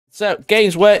So,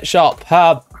 Games Workshop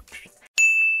have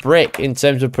brick in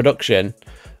terms of production.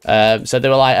 So they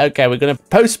were like, okay, we're going to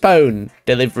postpone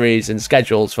deliveries and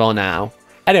schedules for now.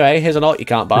 Anyway, here's an orc you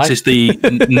can't buy. This is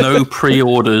the no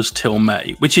pre-orders till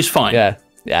May, which is fine. Yeah,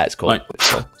 it's cool. Like,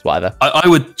 it's cool. It's whatever. I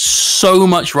would so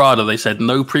much rather they said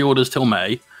no pre-orders till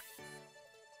May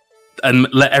and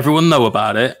let everyone know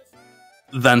about it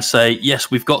than say, yes,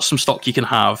 we've got some stock you can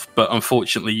have, but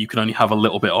unfortunately you can only have a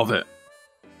little bit of it.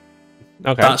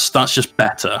 Okay. That's just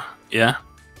better, yeah?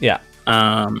 Yeah.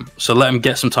 So let them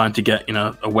get some time to get,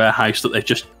 a warehouse that they've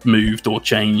just moved or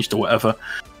changed or whatever,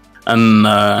 and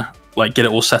like get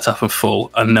it all set up and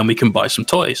full, and then we can buy some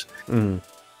toys.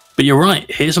 But you're right,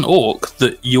 here's an orc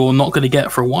that you're not going to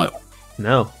get for a while.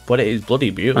 No, but it is bloody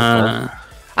beautiful.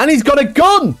 And he's got a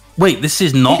gun! Wait, this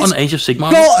is not an Age of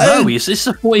Sigmar? No, this is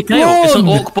a 40k orc. It's an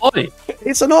orc boy.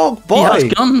 It's an orc boy. He has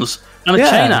guns and a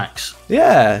chain axe.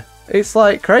 Yeah, it's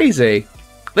like crazy.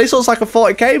 This looks like a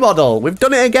 40k model. We've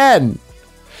done it again.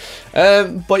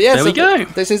 But yeah, there we go.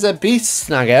 This is a beast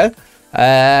snagger.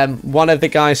 One of the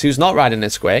guys who's not riding a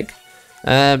squig.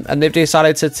 And they've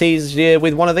decided to tease you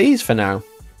with one of these for now.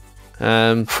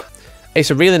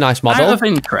 It's a really nice model. Out of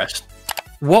interest,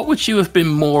 what would you have been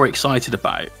more excited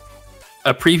about?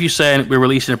 A preview saying we're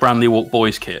releasing a brand new Ork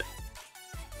BOYZ kit,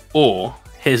 or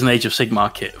here's an Age of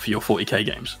Sigmar kit for your 40k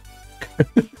games?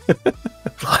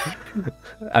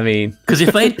 I mean, because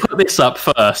if they'd put this up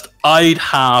first, I'd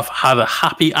have had a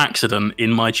happy accident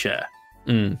in my chair.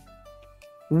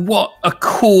 What a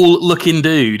cool looking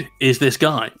dude is this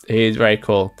guy. He is very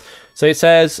cool. So it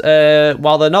says,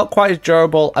 while they're not quite as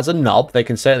durable as a knob, they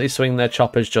can certainly swing their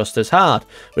choppers just as hard,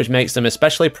 which makes them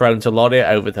especially prone to lord it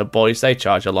over the boys they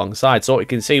charge alongside. So what we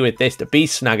can see with this, the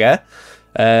beast snagger,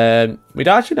 we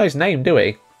don't actually know his name, do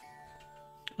we?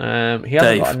 He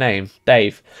hasn't got a name.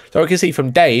 Dave. So what we can see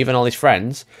from Dave and all his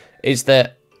friends is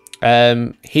that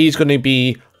he's going to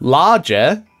be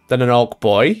larger than an orc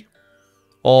boy,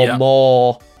 or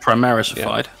more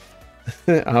Primarisified.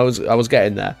 Yeah. I was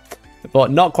getting there, but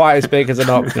not quite as big as an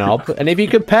orc knob. And if you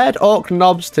compared orc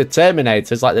knobs to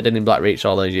Terminators like they did in Black Reach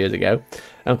all those years ago,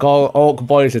 and call orc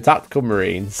boys to tactical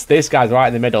marines, this guy's right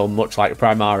in the middle, much like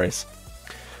Primaris.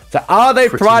 So are they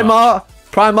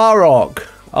Primarorc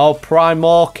or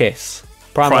Primorkis?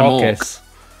 Primorkis.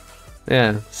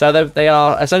 Yeah. So they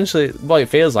are essentially, what it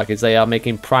feels like is they are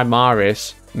making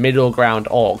Primaris middle ground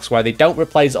orcs, where they don't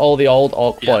replace all the old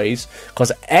orc boys,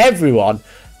 because everyone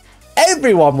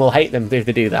will hate them if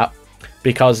they do that,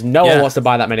 because no one wants to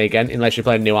buy that many again unless you're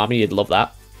playing a new army. You'd love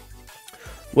that.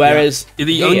 Whereas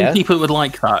the only people that would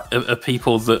like that are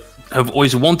people that have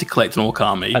always wanted to collect an orc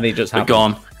army, and they just have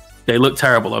gone, they look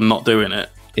terrible, I'm not doing it,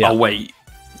 I'll wait.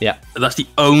 Yeah, that's the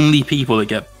only people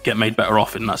that get made better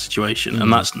off in that situation,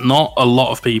 and that's not a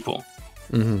lot of people.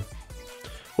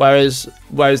 Whereas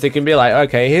they can be like,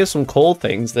 okay, here's some cool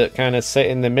things that kind of sit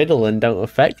in the middle and don't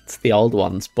affect the old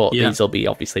ones, but these will be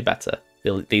obviously better.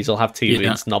 These will have 2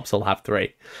 units, knobs will have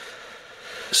 3.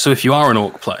 So if you are an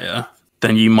orc player,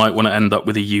 then you might want to end up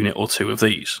with a unit or 2 of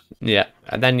these. Yeah,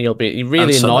 and then you'll be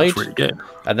really annoyed. Really good.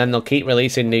 And then they'll keep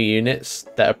releasing new units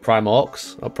that are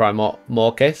Primorks or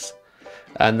Primorkis,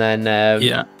 and then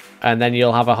and then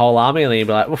you'll have a whole army, and then you'll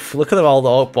be like, look at all the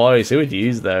orc boys, who would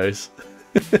use those?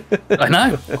 I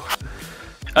know.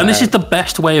 And this is the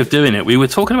best way of doing it. We were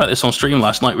talking about this on stream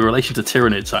last night in relation to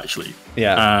Tyranids, actually.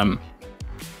 Yeah.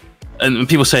 And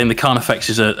people saying the Carnifex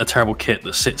is a terrible kit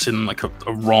that sits in like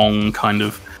a wrong kind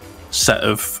of set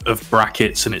of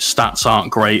brackets, and its stats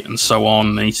aren't great and so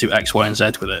on. They need to do X, Y, and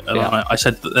Z with it. And I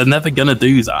said that they're never going to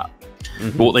do that.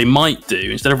 But what they might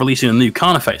do, instead of releasing a new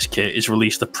Carnifex kit, is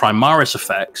release the Primaris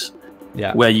effects,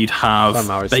 where you'd have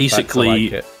Primaris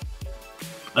basically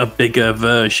a bigger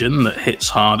version that hits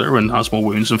harder and has more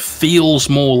wounds and feels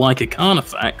more like a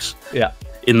Carnifex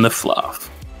in the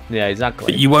fluff. Yeah,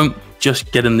 exactly. But you won't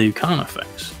just get a new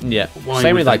Carnifex. Yeah.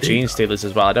 Same with like Gene Stealers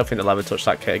as well. I don't think they'll ever touch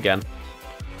that kit again.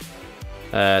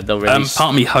 They'll release...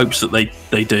 part of me hopes that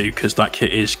they do, because that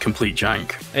kit is complete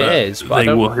jank. It is, but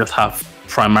they will just have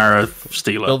Primera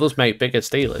Stealer. They'll just make bigger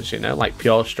Stealers, like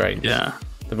Pure Strength. Yeah.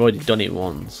 They've already done it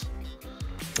once.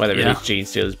 Where they released Gene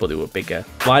Stealers, but they were bigger.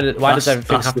 Why does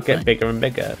everything have to get bigger and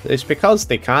bigger? It's because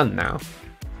they can now.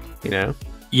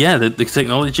 Yeah, the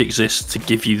technology exists to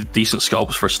give you decent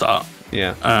sculpts for a start.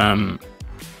 Yeah.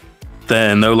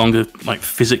 They're no longer like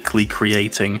physically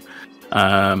creating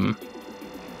the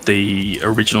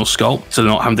original sculpt, so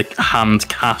they're not having to hand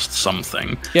cast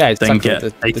something. Yeah, it's then get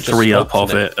a 3-up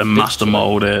of it and master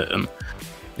mold it, and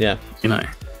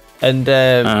And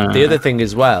the other thing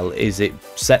as well is it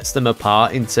sets them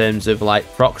apart in terms of like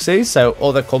proxies. So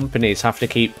other companies have to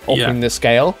keep upping the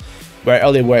scale where it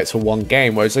only works for one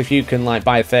game. Whereas if you can like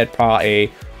buy a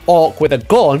third-party orc with a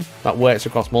gun, that works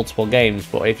across multiple games.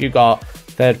 But if you got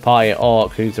third-party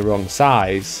orc who's the wrong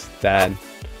size, then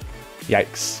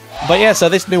yikes. But yeah, so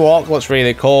this new orc looks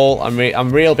really cool.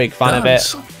 I'm real big fan of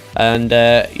it. And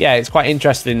yeah, it's quite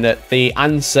interesting that the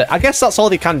answer, I guess that's all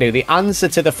they can do. The answer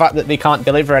to the fact that they can't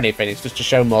deliver anything is just to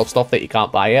show more stuff that you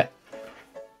can't buy it.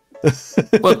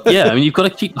 Well, yeah, I mean, you've got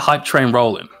to keep the hype train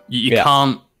rolling. You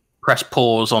can't press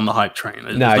pause on the hype train.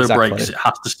 If no, there exactly. breaks, it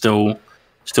has to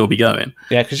still be going.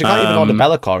 Yeah, because you can't even order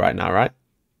Be'lakor right now, right?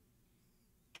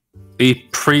 The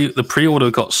pre-order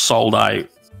got sold out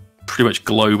pretty much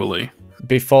globally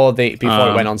before it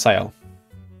went on sale.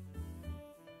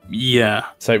 Yeah.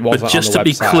 So it wasn't but just on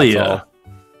the to be clear,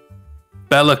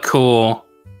 Be'lakor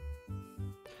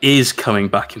is coming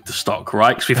back into stock,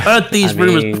 right? Because we've heard these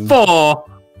rumors before.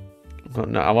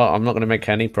 No, I'm not going to make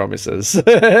any promises.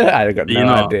 I got no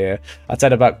idea. I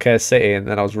said about Curse City and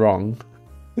then I was wrong.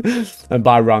 And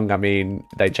by wrong, I mean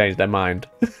they changed their mind.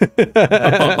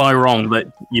 By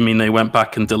wrong, you mean they went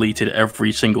back and deleted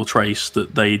every single trace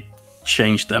that they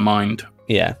changed their mind?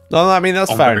 Yeah. Well, I mean,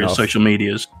 that's fair enough. Social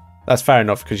medias. That's fair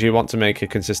enough because you want to make a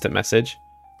consistent message.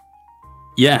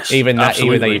 Yes, even though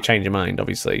you change your mind,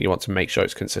 obviously, you want to make sure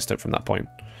it's consistent from that point.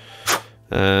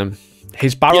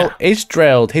 His barrel is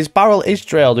drilled. His barrel is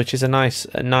drilled, which is a nice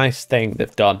thing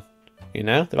they've done. You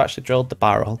know, they've actually drilled the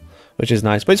barrel, which is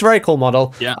nice. But it's a very cool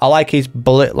model. Yeah, I like his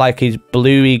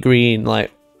bluey green,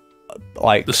 like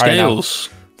the scales,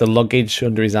 the luggage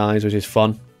under his eyes, which is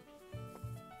fun.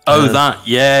 Oh, that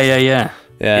yeah.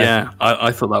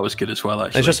 I thought that was good as well.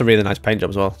 Actually, it's just a really nice paint job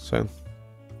as well. So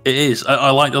it is.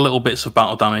 I like the little bits of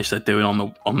battle damage they're doing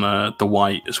on the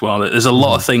white as well. There's a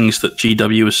lot of things that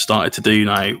GW has started to do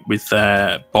now with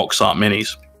their box art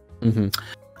minis.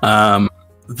 That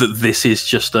this is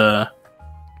just a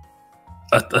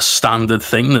standard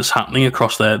thing that's happening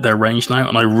across their range now,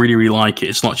 and I really, really like it.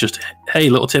 It's not just, hey,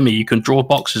 little Timmy, you can draw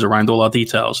boxes around all our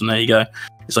details, and there you go.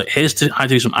 It's like, here's how to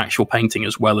do some actual painting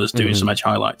as well as doing some edge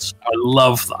highlights. I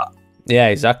love that. Yeah,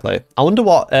 exactly. I wonder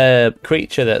what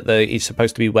creature that he's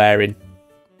supposed to be wearing.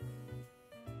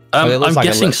 I'm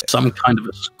guessing some kind of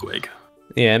a squig.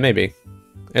 Yeah, maybe.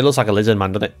 It looks like a lizard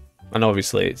man, doesn't it? And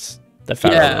obviously it's the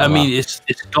feather. Yeah, I mean, it's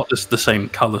got the same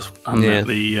colours and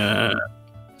the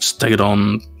stayed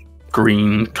on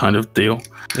green kind of deal.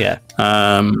 Yeah.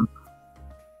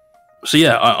 So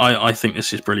yeah, I think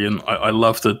this is brilliant. I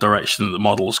love the direction that the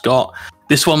model's got.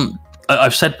 This one,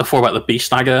 I've said before about the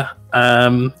Beast Snagger,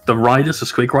 the riders, the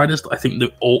Squig riders. I think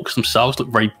the orcs themselves look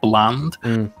very bland.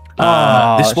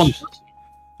 This one,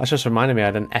 that's just reminded me. I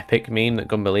had an epic meme that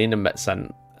Gumbelline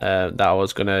sent that I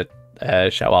was gonna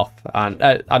show off, and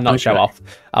not show off.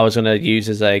 I was gonna use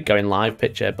as a going live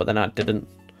picture, but then I didn't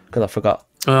because I forgot.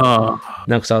 No,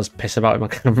 because I was pissed about it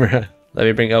with my camera. Let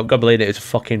me bring it up. Gumbelline, it was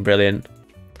fucking brilliant.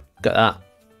 Look at that.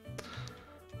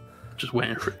 Just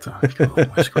waiting for it to go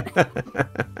on my screen.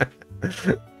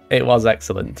 It was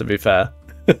excellent, to be fair.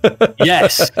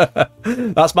 Yes.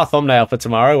 That's my thumbnail for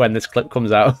tomorrow when this clip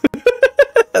comes out.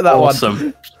 That awesome.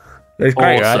 One. It's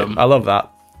great, right? I love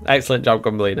that. Excellent job,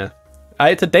 Gumbelline. I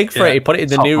had to dig for it. He put it in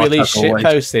the new release shit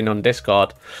posting on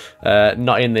Discord,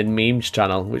 not in the memes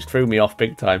channel, which threw me off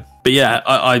big time. But yeah,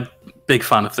 I big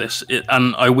fan of this,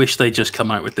 and I wish they'd just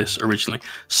come out with this originally.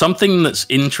 Something that's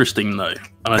interesting though,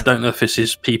 and I don't know if this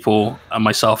is people and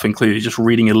myself included just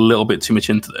reading a little bit too much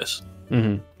into this.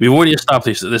 We've already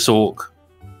established that this orc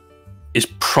is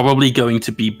probably going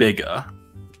to be bigger.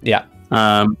 Yeah.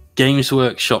 Games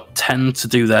Workshop tend to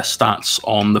do their stats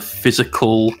on the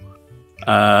physical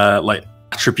like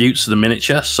attributes of the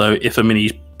miniature. So if a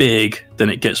mini's big, then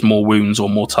it gets more wounds or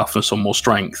more toughness or more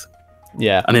strength.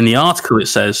 Yeah. And in the article it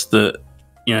says that,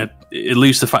 you know, it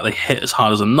alludes to the fact they hit as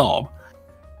hard as a knob.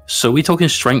 So are we talking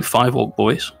strength 5 orc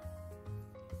boys?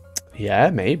 Yeah,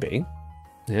 maybe.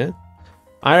 Yeah.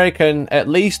 I reckon at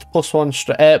least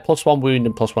 +1 wound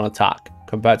and +1 attack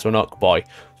compared to an orc boy.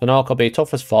 So an orc will be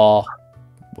tough as 4.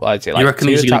 What is it, like you reckon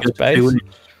 2 these attack space?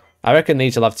 I reckon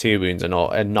these will have 2 wounds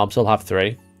and knobs will have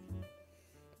 3.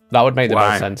 That would make the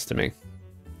most sense to me.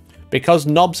 Because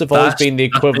knobs have always been the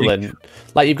equivalent.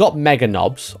 Like, you've got mega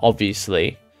knobs,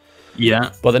 obviously.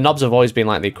 Yeah. But the knobs have always been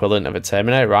like the equivalent of a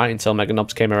Terminator, right? Until mega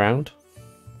knobs came around.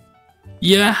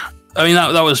 Yeah. I mean,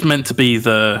 that was meant to be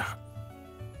they're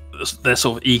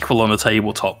sort of equal on the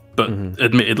tabletop, but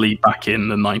admittedly back in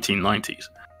the 1990s.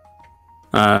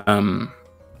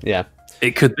 Yeah.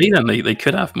 It could be then they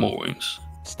could have more wounds.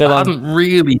 Still, I hadn't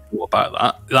really thought about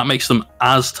that. That makes them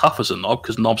as tough as a knob,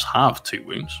 because knobs have 2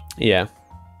 wounds. Yeah.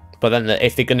 But then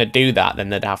if they're going to do that, then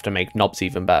they'd have to make knobs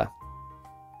even better.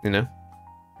 You know?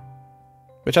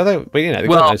 which I don't. But you know, they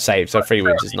got no save, so 3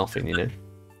 wounds is nothing. You know,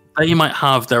 they might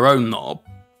have their own knob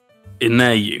in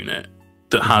their unit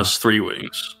that has 3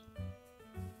 wounds.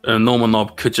 A normal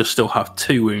knob could just still have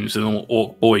 2 wounds, and a normal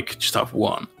orc boy could just have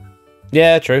 1.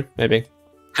 Yeah, true, maybe.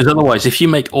 Because otherwise, if you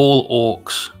make all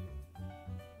orcs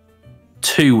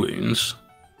 2 wounds,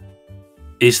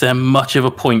 is there much of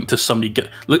a point to somebody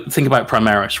think about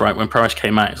Primaris, right? When Primaris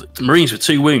came out, it's like, the Marines with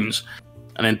 2 wounds,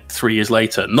 and then 3 years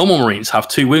later, normal Marines have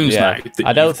 2 wounds now.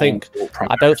 I don't think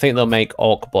they'll make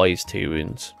orc boys 2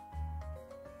 wounds.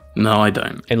 No, I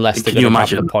don't. Unless they're going to have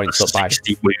the points up by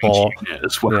 4.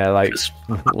 Well, yeah,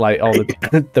 like all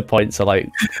the points are like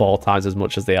 4 times as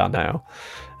much as they are now.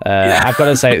 I've got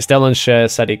to say, it's Dylan Sher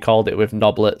said he called it with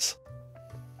noblets.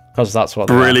 Because that's what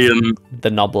brilliant. The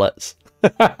noblets.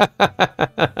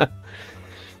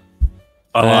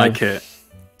 I like it.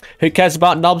 Who cares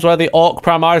about knobs where the Orc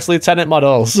Primaris Lieutenant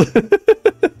models?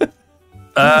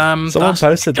 Someone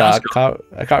posted that.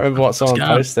 I can't remember what someone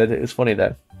posted. It was funny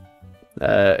though.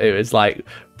 It was like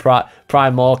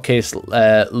Primorkis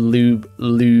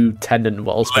Lieutenant.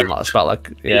 What else that spelled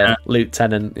like? Yeah,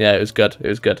 Lieutenant. Yeah, it was good. It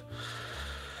was good.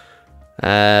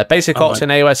 Basic orcs in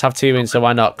AOS have 2 wounds, so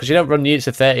why not? Because you don't run units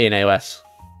of 30 in AOS.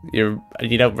 You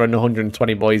don't run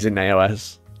 120 boys in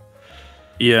AOS.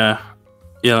 Yeah,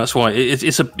 that's why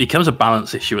it becomes a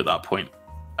balance issue at that point,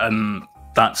 and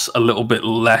that's a little bit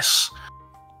less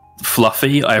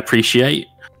fluffy. I appreciate.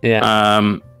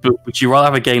 Yeah. But would you rather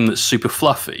have a game that's super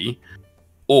fluffy,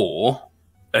 or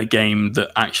a game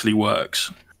that actually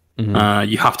works? Mm-hmm.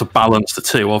 You have to balance the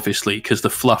two, obviously, because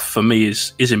the fluff for me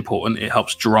is important. It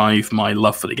helps drive my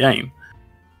love for the game,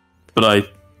 but I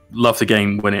love the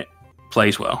game when it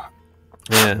plays well.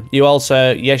 Yeah. You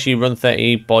also, yes, you run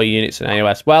 30 boy units in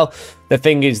AOS. Well, the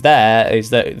thing is that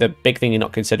the big thing you're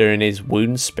not considering is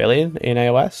wound spilling in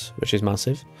AOS, which is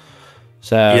massive.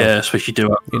 So yeah, especially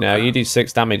you do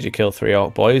 6 damage, you kill 3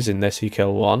 orc boys. In this, you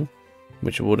kill 1,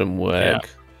 which wouldn't work. Yeah.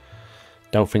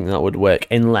 Don't think that would work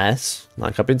unless,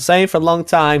 like I've been saying for a long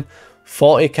time,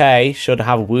 40k should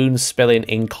have wounds spilling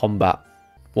in combat.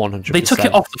 100%. They took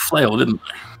it off the flail, didn't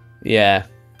they? Yeah.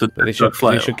 They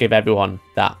should give everyone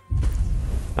that.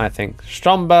 I think.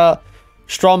 Strombo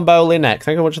Linek,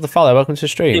 thank you much for the follow. Welcome to the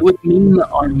stream. It would mean that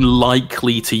I'm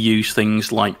likely to use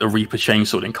things like the Reaper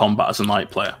Chainsword in combat as a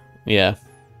knight player. Yeah.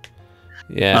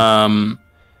 Yeah.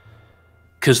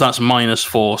 Because that's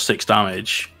 -4, 6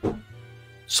 damage.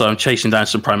 So I'm chasing down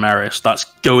some Primaris. That's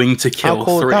going to kill 3. How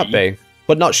cool would that be?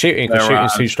 But not shooting, because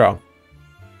shooting's too strong.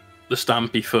 The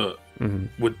Stampy Foot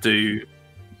would do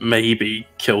maybe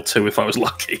kill 2 if I was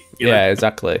lucky. Yeah,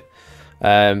 exactly.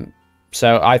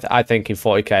 So I think in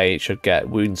 40k it should get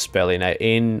wound spilling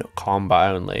in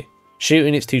combat only.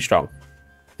 Shooting, it's too strong.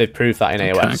 They've proved that in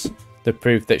AOS. They've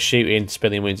proved that shooting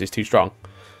spilling wounds is too strong.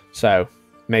 So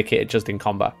make it just in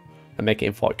combat and make it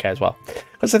in 40k as well.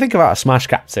 Because I think about a Smash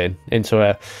Captain into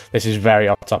a... This is very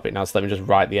off topic now, so let me just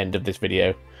write the end of this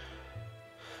video.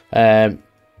 Think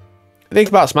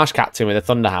about Smash Captain with a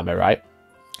Thunderhammer, right?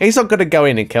 He's not going to go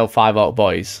in and kill 5 orc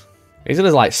boys. He's going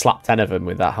to like slap 10 of them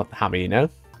with that hammer, you know?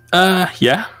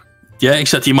 Yeah,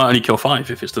 except he might only kill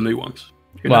 5 if it's the new ones.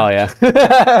 Well, yeah.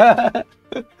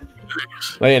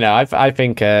 Well, you know, I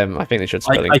think they should.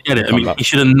 I get it. I mean, he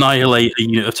should annihilate a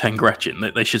unit of 10 Gretchen.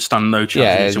 They should stand no chance.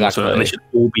 Yeah, exactly. And they should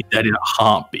all be dead in a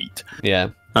heartbeat.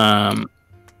 Yeah. But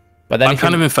then I'm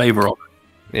kind of in favour of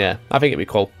it. Yeah, I think it'd be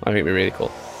cool. I think it'd be really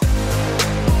cool.